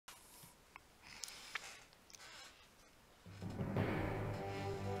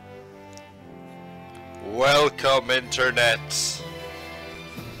Welcome, Internet!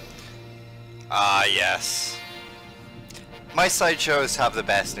 Ah, yes. My sideshows have the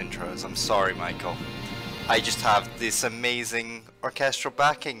best intros. I'm sorry, Michael. I just have this amazing orchestral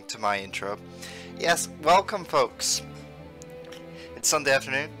backing to my intro. Yes, welcome, folks. It's Sunday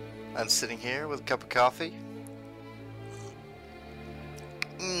afternoon. I'm sitting here with a cup of coffee.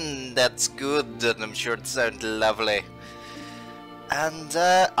 That's good, and I'm sure it sounds lovely. And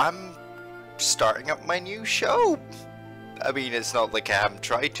I'm starting up my new show. I mean, it's not like I haven't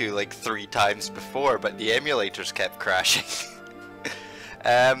tried to like 3 times before, but the emulators kept crashing.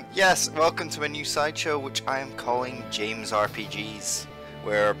 Yes, welcome to a new sideshow which I am calling JamesRPGs,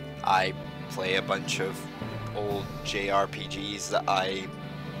 where I play a bunch of old JRPGs that I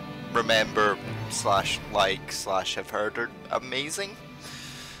remember / like / have heard are amazing.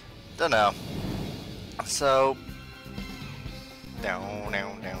 Don't know. So no.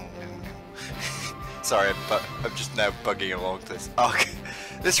 Sorry, but I'm just now bugging along this. Okay.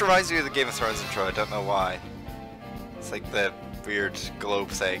 This reminds me of the Game of Thrones intro, I don't know why. It's like the weird globe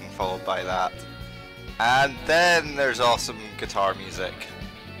thing followed by that. And then there's awesome guitar music.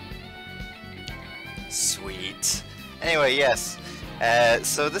 Sweet. Anyway, yes.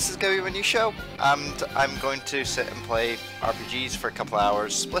 So this is going to be my new show, and I'm going to sit and play RPGs for a couple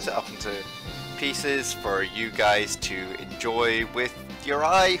hours, split it up into pieces for you guys to enjoy with your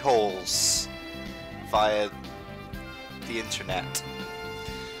eye holes via the internet.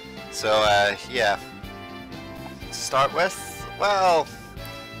 So yeah, to start with, well,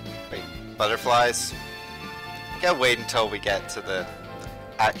 wait, butterflies. Gotta wait until we get to the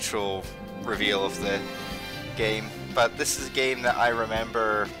actual reveal of the game. But this is a game that I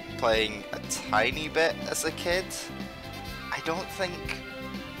remember playing a tiny bit as a kid. I don't think...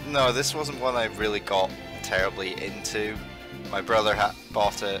 No, this wasn't one I really got terribly into. My brother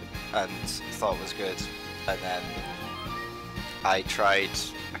bought it and thought it was good. And then I tried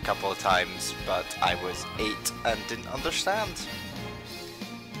a couple of times, but I was 8 and didn't understand.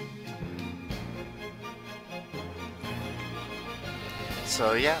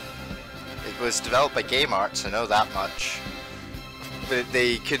 So yeah. It was developed by Game Arts, I know that much. But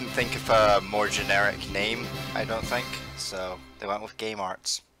they couldn't think of a more generic name, I don't think, so they went with Game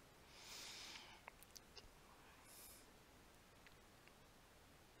Arts.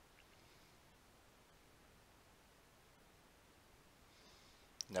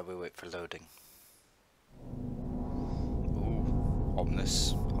 Now we wait for loading. Ooh,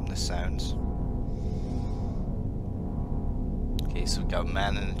 ominous sounds. Okay, so we've got a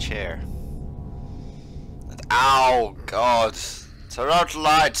man in a chair. Ow, God! Turn out the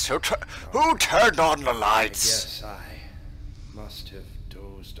lights! Who turned on the lights? I guess I must have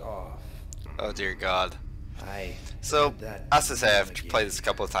dozed off. Oh dear God. So, as I say, I've played this a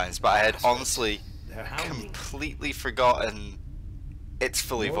couple of times, but I had honestly completely forgotten it's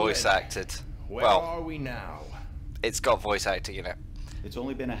fully voice acted. Where are we now? It's got voice acting in it. It's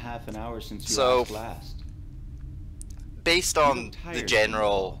only been a half an hour since you So, asked last. Based on the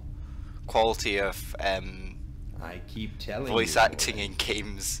general quality of I keep telling voice you, acting in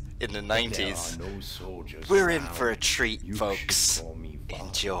games in the 90s, there are no soldiers we're in around. for a treat, You folks. should call me Father.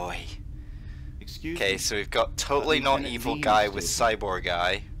 Enjoy. Excuse Okay, me. so we've got totally not Lieutenant evil V's guy with station. cyborg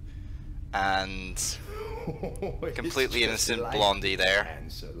guy, and It's completely just innocent like blondie there,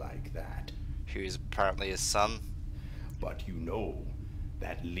 answer like that. who's apparently his son. But you know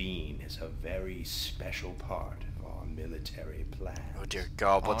that lean is a very special part of our military plan. Oh dear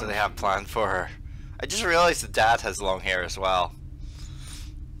God, what do they have planned for her? I just realized the dad has long hair as well.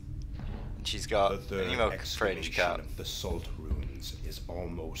 And she's got The an third emo fringe excavation cut. of the salt ruins is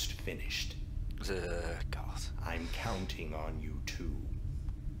almost finished. God. I'm counting on you too.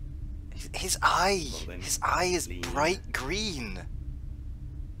 His eye! Well then, His eye is lean. bright green!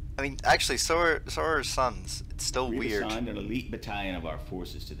 I mean, actually, so are his sons. It's still We've weird. assigned an elite battalion of our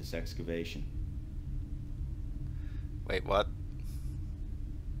forces to this excavation. Wait, what?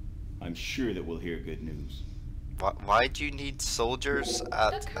 I'm sure that we'll hear good news. Why do you need soldiers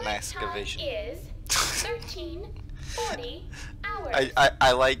at The an current excavation? time is 13:40 hours.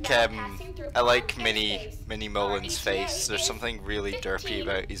 I like Now passing through palm airspace. Minnie Mullen's Our face. ETA There's is something really derpy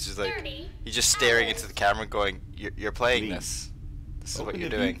about it. He's just like 15:30 he's just staring hours. into the camera going, "You're playing Lee, this. This is what Open you're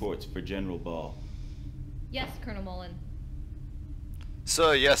the doing." viewports for General Ball. Yes, Colonel Mullen.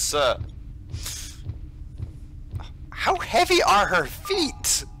 Sir, yes, sir. How heavy are her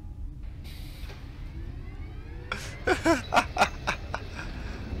feet?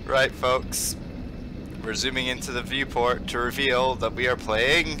 Right, folks. We're zooming into the viewport to reveal that we are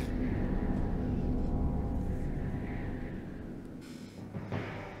playing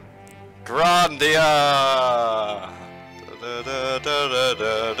Grandia!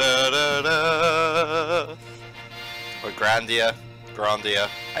 Or Grandia. Grandia.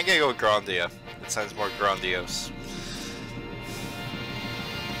 I'm gonna go with Grandia. It sounds more grandiose.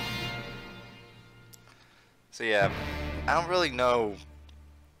 So yeah, I don't really know.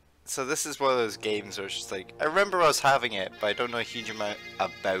 So this is one of those games where it's just like, I remember us having it, but I don't know a huge amount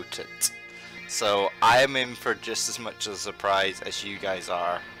about it. So I am in for just as much of a surprise as you guys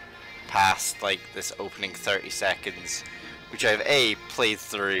are past like this opening 30 seconds, which I've played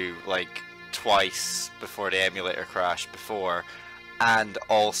through like twice before the emulator crashed before, and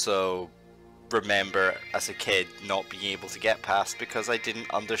also remember as a kid not being able to get past because I didn't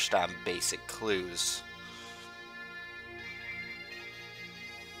understand basic clues.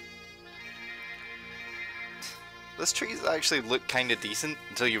 Those trees actually look kinda decent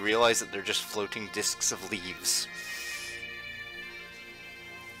until you realize that they're just floating discs of leaves.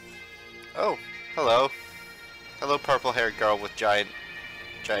 Oh, hello. Hello, purple-haired girl with giant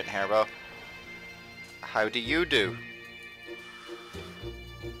hairbow. How do you do?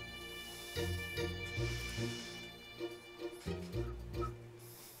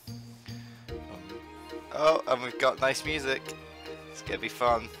 Oh, and we've got nice music. It's gonna be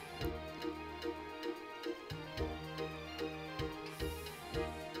fun.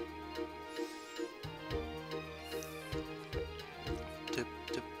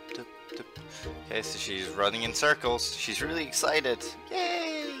 Okay, so she's running in circles. She's really excited.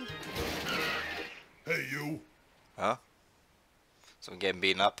 Yay! Hey, you. Huh? So I'm getting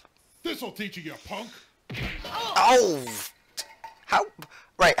beaten up. This'll teach you, you punk. Oh! How?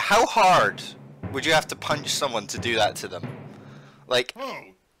 Right, how hard would you have to punch someone to do that to them? Like, Oh,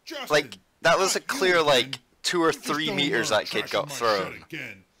 Justin. like that was a not clear you like again. 2 or You just 3 don't meters learn that kid trashing got my thrown. shit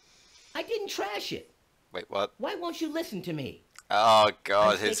again. I didn't trash it. Wait, what? Why won't you listen to me? Oh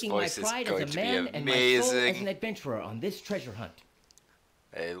god, I'm his staking voice my is pride going as to a be man and my soul as an amazing. adventurer on this treasure hunt.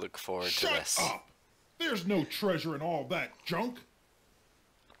 I look forward to Shut this. up. There's no treasure in all that junk.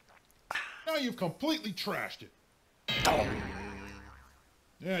 Now you've completely trashed it.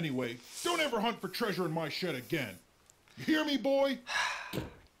 Anyway, don't ever hunt for treasure in my shed again. You hear me, boy?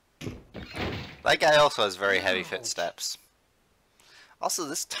 That guy also has very heavy footsteps. Also,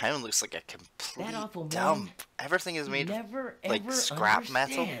 this town looks like a complete That awful man dump. Everything is made of Never like ever scrap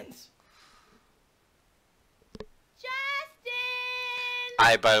metal. understands. Justin!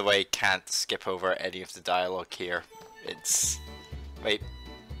 I, by the way, can't skip over any of the dialogue here. It's... Wait.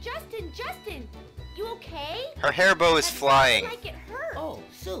 Justin, you okay? Her hair bow is That sounds flying. like it hurt. Oh,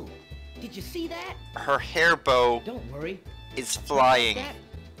 Sue, did you see that? Her hair bow Don't worry. is flying. That,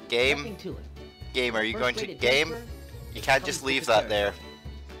 Game? nothing to it. Game, are you going to... First-rate Game? adventurer You can't comes just with leave the that there. territory.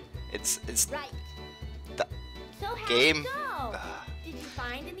 It's... Right. Th- So how'd Game? it go? Did you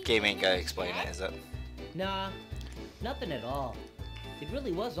find anything? Game ain't in gonna the explain shed? it, is it? Nah, nothing at all. It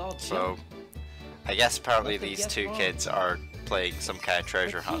really was all So... junk. I guess apparently Must have these guessed two wrong. kids are playing some kind of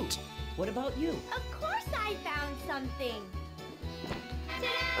treasure But Sue, hunt. what about you? Of course I found something.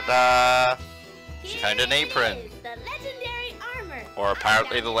 Ta-da! Ta-da! She Here found an it apron. is, the legendary armor. Or I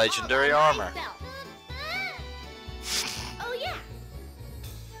apparently found the it all legendary by armor. myself. Oh yeah.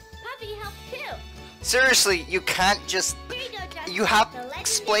 Puppy helped too. Seriously, you can't just... Here you go, Justin. You have The to legendary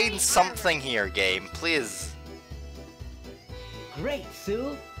explain armor. something here, game, please. Great,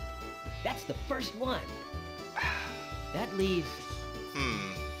 Sue. That's the first one. That leaves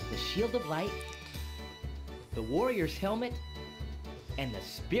the Shield of Light, the Warrior's Helmet, and the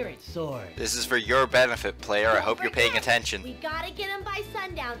Spirit Sword. This is for your benefit, player. I Don't hope you're paying forget, attention. We gotta get him by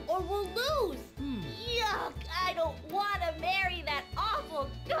sundown, or we'll lose. Yuck! I don't want to marry that awful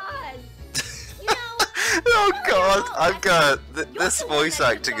god. You know. Oh god, no, I'm that's gonna... not- this you're the one voice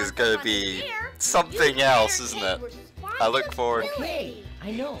that acting took is off gonna the be here. something You else, better isn't take it? I look forward... Okay,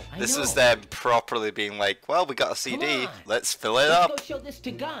 I know. This is them properly being like, well, we got a CD, on. let's fill it Let's up. go show this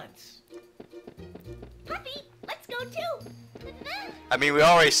to Gantz. Puppy, let's go too. I mean, we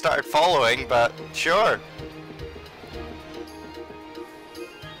already started following, but sure.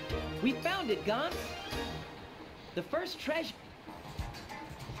 We found it, Gantz. The first treasure.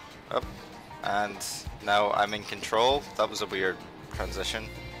 Oh, and now I'm in control. That was a weird transition.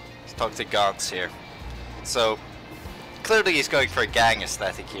 Let's talk to Gantz here. So, clearly he's going for a gang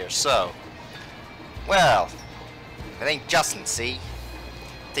aesthetic here, so... Well, it ain't Justin, see?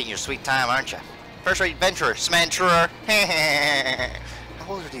 Taking your sweet time, aren't you? First-rate adventurer, smanturer.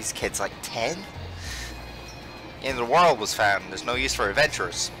 How old are these kids, like 10? The end of the world was found, there's no use for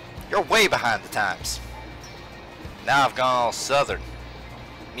adventurers. You're way behind the times. Now I've gone all southern.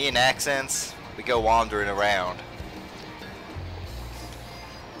 Me and accents, we go wandering around.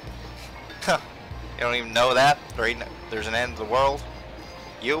 don't even know that? There's an end of the world?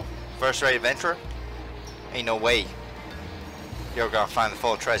 You? First-rate adventurer? Ain't no way. You're gonna find the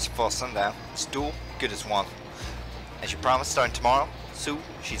full treasure before sundown. Stool, good as one. As you promised, starting tomorrow, Sue,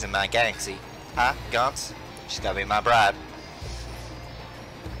 she's in my gang, see? Huh, Gantz? She's gotta be my bride.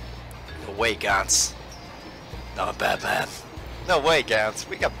 No way, Gantz. Not a bad man. No way, Gantz.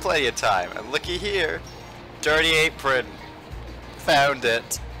 We got plenty of time. And looky here. Dirty apron. Found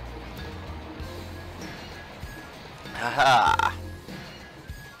it. Haha.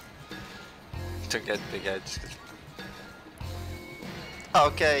 Took a big edge.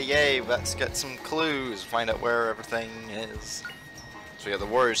 Okay, yay, let's get some clues, find out where everything is. So we got the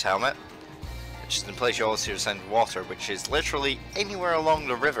warrior's helmet, which is in place you always hear the sound of water, which is literally anywhere along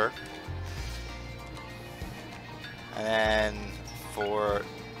the river. And then for...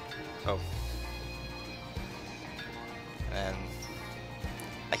 oh. And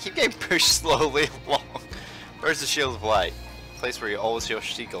I keep getting pushed slowly along. Where's the shield of light? Place where you always hear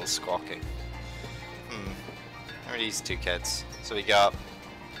seagulls squawking. Where are these two kids? So we got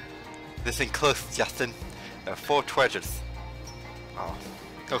this enclosed Justin. There are 4 treasures. Oh.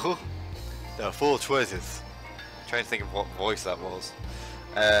 There are 4 treasures. I'm trying to think of what voice that was.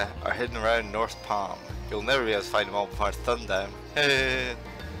 Are hidden around North Palm. You'll never be able to find them all before sundown. And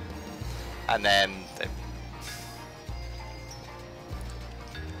then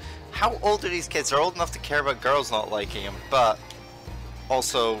how old are these kids? They're old enough to care about girls not liking them, but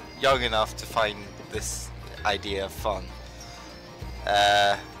also young enough to find this idea of fun.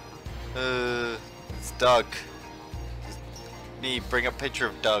 It's Doug. Me bring a picture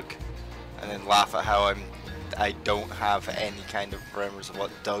of Doug and then laugh at how I don't have any kind of remembrance of what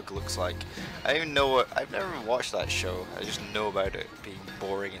Doug looks like. I don't even know what, I've never watched that show. I just know about it being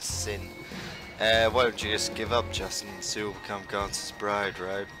boring as sin. Why don't you just give up, Justin, and Sue will become Gonz's bride,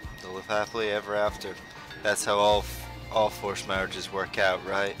 right? They'll live happily ever after. That's how all forced marriages work out,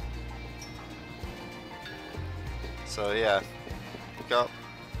 right? So yeah, we got,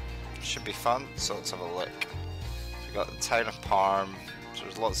 should be fun, so let's have a look. So we got the town of Parm, so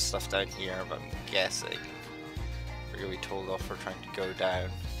there's lots of stuff down here, but I'm guessing we're going to be told off for trying to go down.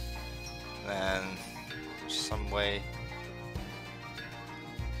 And then there's some way,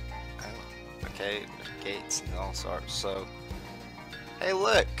 oh, okay, there's gates and all sorts, so, hey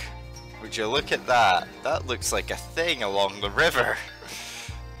look, would you look at that? That looks like a thing along the river.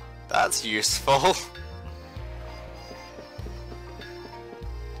 That's useful.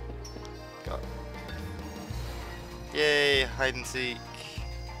 Yay, hide and seek.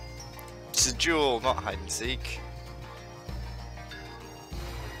 It's a jewel, not hide and seek.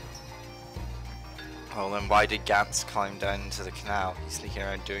 Oh, then why did Gantz climb down into the canal? He's sneaking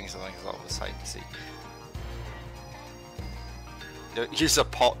around doing something. I thought it was hide and seek. Don't use a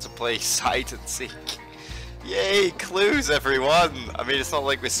pot to play hide and seek. Yay, clues everyone! I mean, it's not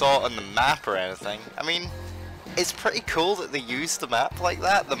like we saw it on the map or anything. I mean, it's pretty cool that they use the map like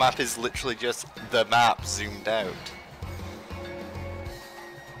that. The map is literally just the map zoomed out.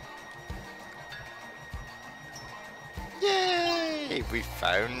 Yay! We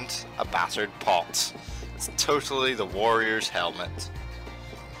found a battered pot. It's totally the warrior's helmet.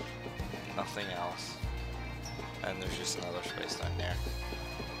 Nothing else. And there's just another space down there.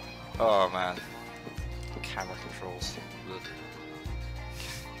 Oh man. Camera controls. Ugh.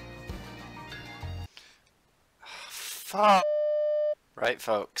 Fuck. Right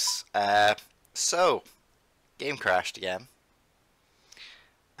folks. So game crashed again.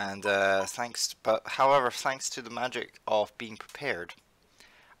 And however, thanks to the magic of being prepared,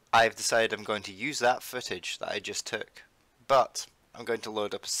 I've decided I'm going to use that footage that I just took, but I'm going to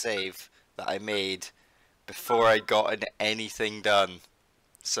load up a save that I made before I got anything done.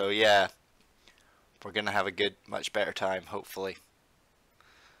 So yeah, we're gonna have a good, much better time, hopefully.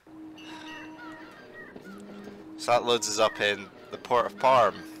 So that loads us up in the port of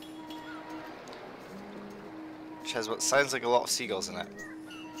Parm, which has what sounds like a lot of seagulls in it.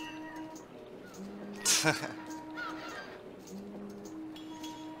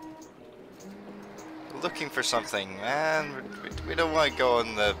 Looking for something, man. We don't want to go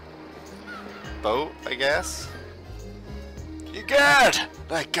on the boat, I guess. You good?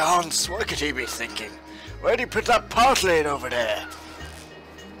 That Gons, what could he be thinking? Where'd he put that pot lid over there?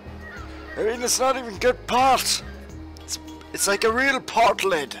 I mean, it's not even good pot. It's like a real pot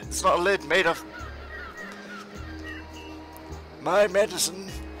lid. It's not a lid made of my medicine.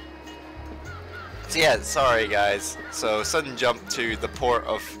 So yeah, sorry guys. So sudden jump to the port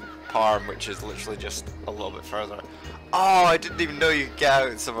of Parm, which is literally just a little bit further. Oh, I didn't even know you could get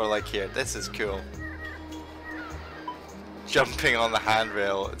out somewhere like here. This is cool. jumping on the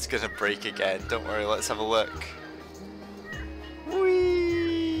handrail. It's gonna break again. Don't worry, let's have a look.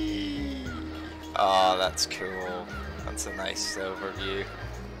 Whee! Oh, that's cool. That's a nice overview.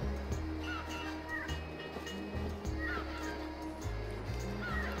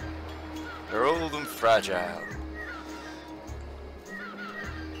 They're old and fragile.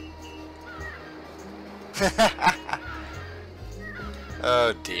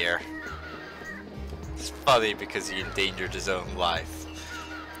 Oh dear. It's funny because he endangered his own life.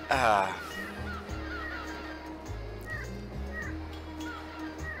 But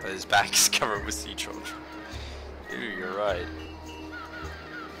his back is covered with sea trolls. Ooh, you're right.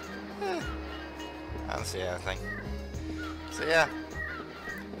 I don't see anything. So yeah.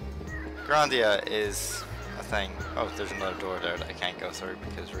 Grandia is a thing. Oh, there's another door there that I can't go through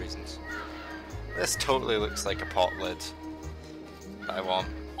because reasons. This totally looks like a pot lid that I want.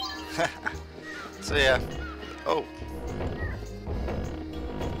 So yeah. Oh.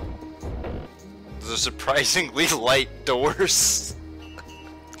 Those are surprisingly light doors.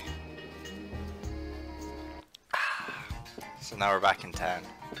 So now we're back in town.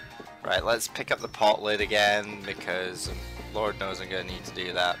 Right, let's pick up the pot lid again because Lord knows I'm gonna need to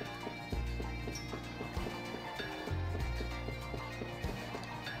do that.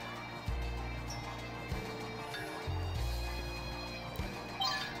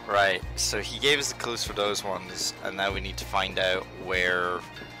 Right, so he gave us the clues for those ones, and now we need to find out where,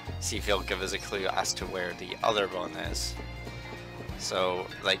 see if he'll give us a clue as to where the other one is. So,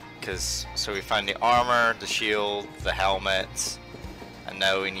 like, so we found the armor, the shield, the helmet, and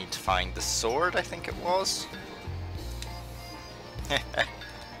now we need to find the sword, I think it was.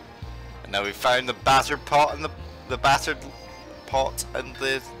 And now we found the battered pot and the battered pot and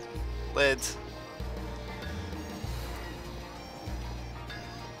the lid.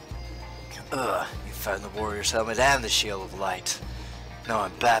 Ugh, you found the warrior's helmet and the shield of light. No,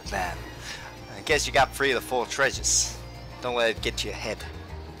 I'm Batman. I guess you got 3 of the 4 treasures. Don't let it get to your head.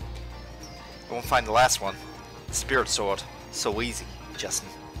 I won't find the last one. The spirit sword. So easy, Justin.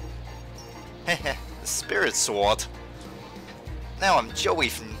 The spirit sword? Now I'm Joey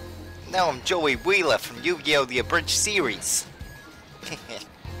Wheeler from Yu-Gi-Oh! The Abridged series.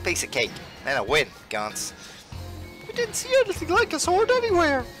 Piece of cake. Then I win, Gans. We didn't see anything like a sword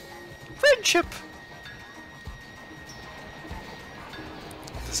anywhere. Friendship!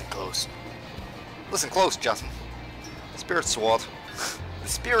 Listen close. Listen close, Justin. Spirit sword. The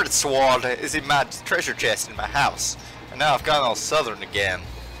spirit sword is in my treasure chest in my house. And now I've gone all southern again.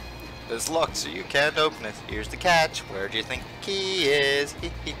 It's locked so you can't open it. Here's the catch. Where do you think the key is?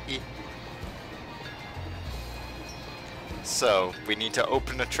 So, we need to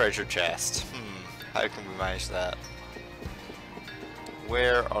open a treasure chest. How can we manage that?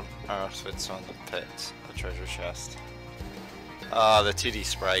 Where on earth it's on the pit, the treasure chest? Ah, the 2D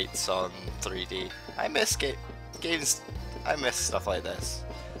sprites on 3D. I miss games. I miss stuff like this.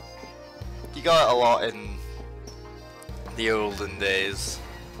 You got it a lot in the olden days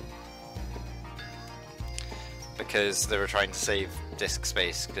because they were trying to save disk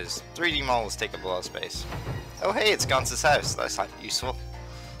space because 3D models take up a lot of space. Oh hey, it's Gans's house. That's not useful.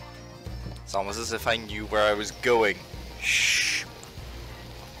 It's almost as if I knew where I was going. Shh.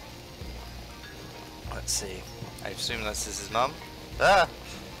 Let's see. I assume this is his mum. Ah!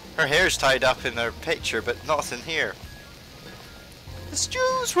 Her hair's tied up in her picture, but not in here. The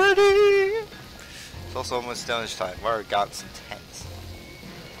stew's ready! It's also almost dinner time. Where are Gans and tents?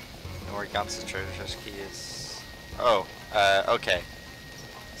 And where Gans's treasure chest key is. Oh, okay.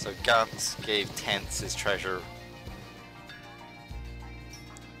 So Gans gave Tents his treasure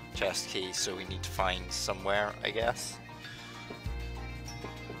chest key, so we need to find somewhere, I guess.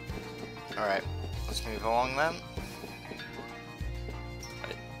 Alright. Let's move along then.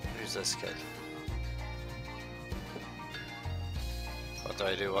 Right, who's this kid? What do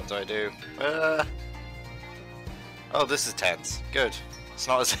I do? What do I do? Oh, this is tense. Good. It's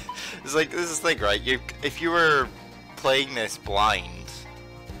not as it's like this is the thing, right? If you were playing this blind,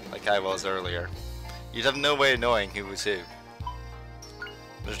 like I was earlier, you'd have no way of knowing who was who.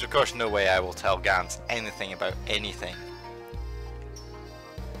 There's of course no way I will tell Gans anything about anything.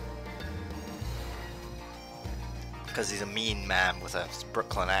 Because he's a mean man with a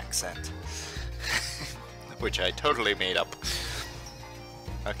Brooklyn accent. Which I totally made up.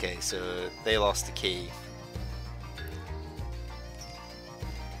 Okay, so they lost the key.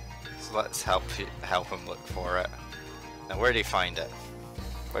 So let's help him look for it. Now where did he find it?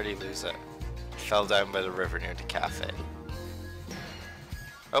 Where did he lose it? It fell down by the river near the cafe.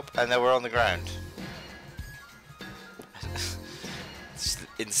 Oh, and now we're on the ground. Just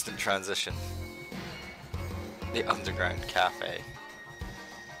instant transition. The underground cafe.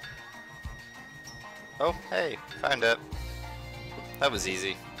 Oh, hey, found it. That was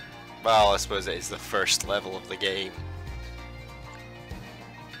easy. Well, I suppose it is the first level of the game.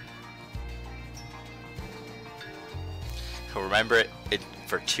 I'll remember it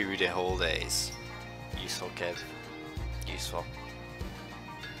for 2 whole days. Useful, kid. Useful.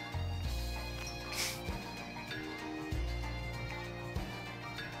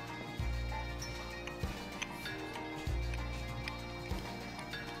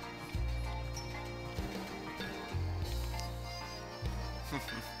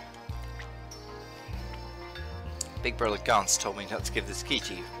 Big Brother Gaunt's told me not to give this key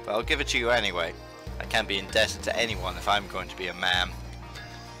to you, but I'll give it to you anyway. I can't be indebted to anyone if I'm going to be a man.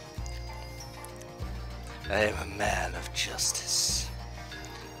 I am a man of justice.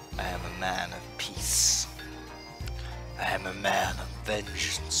 I am a man of peace. I am a man of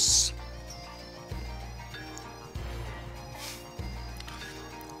vengeance.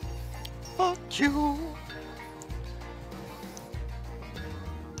 Fuck you.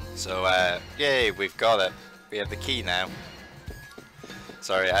 So, yay, we've got it. We have the key now.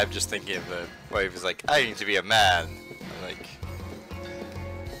 Sorry, I'm just thinking of where he was like, I need to be a man. I'm like,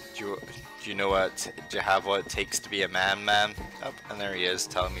 do you know what? Do you have what it takes to be a man, man? Oh, and there he is,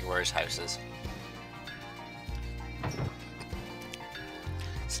 telling me where his house is.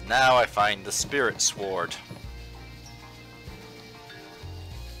 So now I find the spirit sword.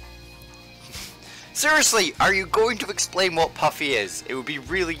 Seriously, are you going to explain what Puffy is? It would be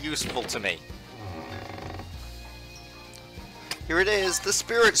really useful to me. Here it is, the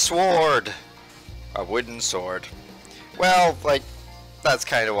spirit sword! A wooden sword. Well, like, that's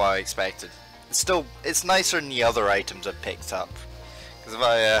kind of what I expected. It's nicer than the other items I picked up. Because if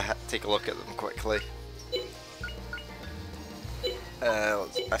I take a look at them quickly.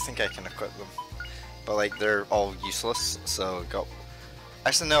 I think I can equip them. But like, they're all useless, so got...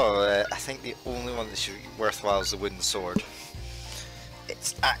 Actually no, I think the only one that should be worthwhile is the wooden sword.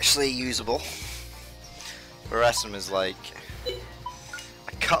 It's actually usable. The rest of them is like...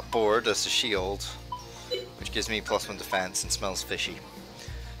 a cupboard as a shield, which gives me +1 defense and smells fishy.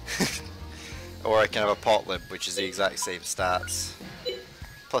 Or I can have a pot lid, which is the exact same stats.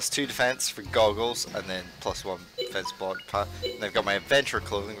 +2 defense for goggles, and then +1 defense block. And I've got my adventure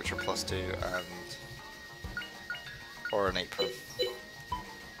clothing, which are +2, and or an apron.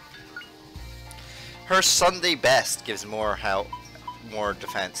 Her Sunday best gives more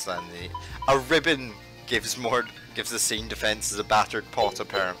defense than a ribbon gives the same defense as a battered pot,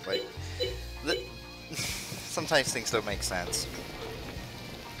 apparently. Sometimes things don't make sense.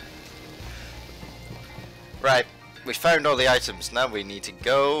 Right, we found all the items. Now we need to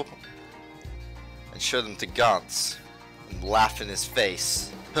go and show them to Gaunt's and laugh in his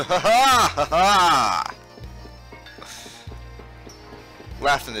face. Ha ha ha ha!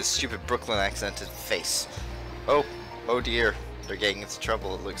 Laugh in his stupid Brooklyn accented face. Oh dear, they're getting into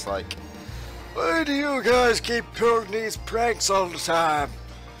trouble, it looks like. Why do you guys keep pulling these pranks all the time?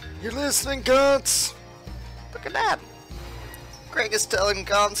 You listening, Gaunt's? Look at that. Greg is telling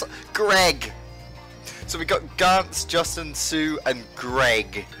Gaunt's. Greg! So we got Gaunt's, Justin, Sue, and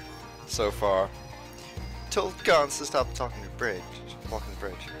Greg so far. Told Gaunt's to stop talking to the bridge. Blocking the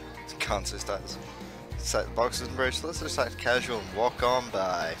bridge. So Gaunt's just does. Set the boxes and bridge. Let's just act casual and walk on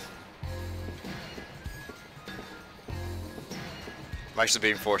by. I'm actually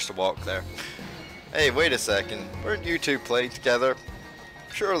being forced to walk there. Hey, wait a second. Weren't you two playing together?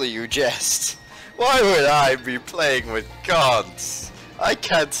 Surely you jest. Why would I be playing with Gaunt's? I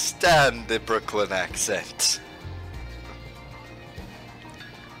can't stand the Brooklyn accent.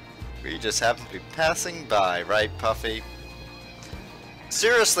 We just happen to be passing by, right, Puffy?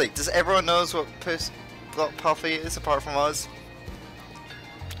 Seriously, does everyone knows what Puffy is apart from us?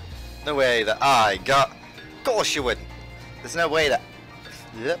 No way that I got... Of course you wouldn't. There's no way that...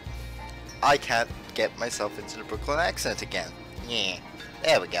 Yep. I can't get myself into the Brooklyn accent again. Yeah,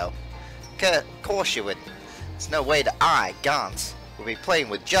 there we go. Of course you wouldn't. There's no way that I, Gaunt's, will be playing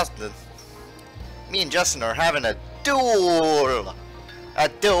with Justin. Me and Justin are having a duel. A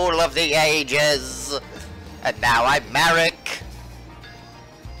duel of the ages. And now I'm Marek.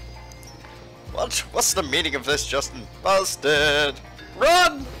 What? What's the meaning of this, Justin? Busted!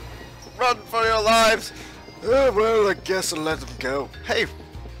 Run! Run for your lives! Well, I guess I'll let him go. Hey!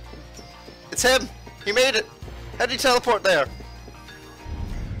 It's him! He made it! How did he teleport there?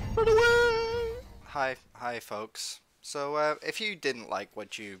 Run away! Hi folks. So, if you didn't like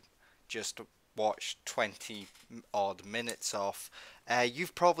what you just watched 20 odd minutes of,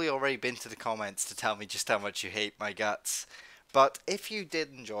 you've probably already been to the comments to tell me just how much you hate my guts. But if you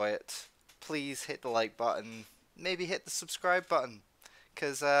did enjoy it, please hit the like button, maybe hit the subscribe button,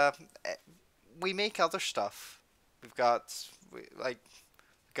 because we make other stuff. We've got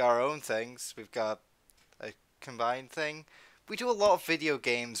our own things. We've got a combined thing. We do a lot of video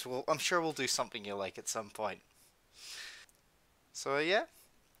games. I'm sure we'll do something you like at some point. So yeah,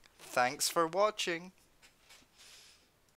 thanks for watching.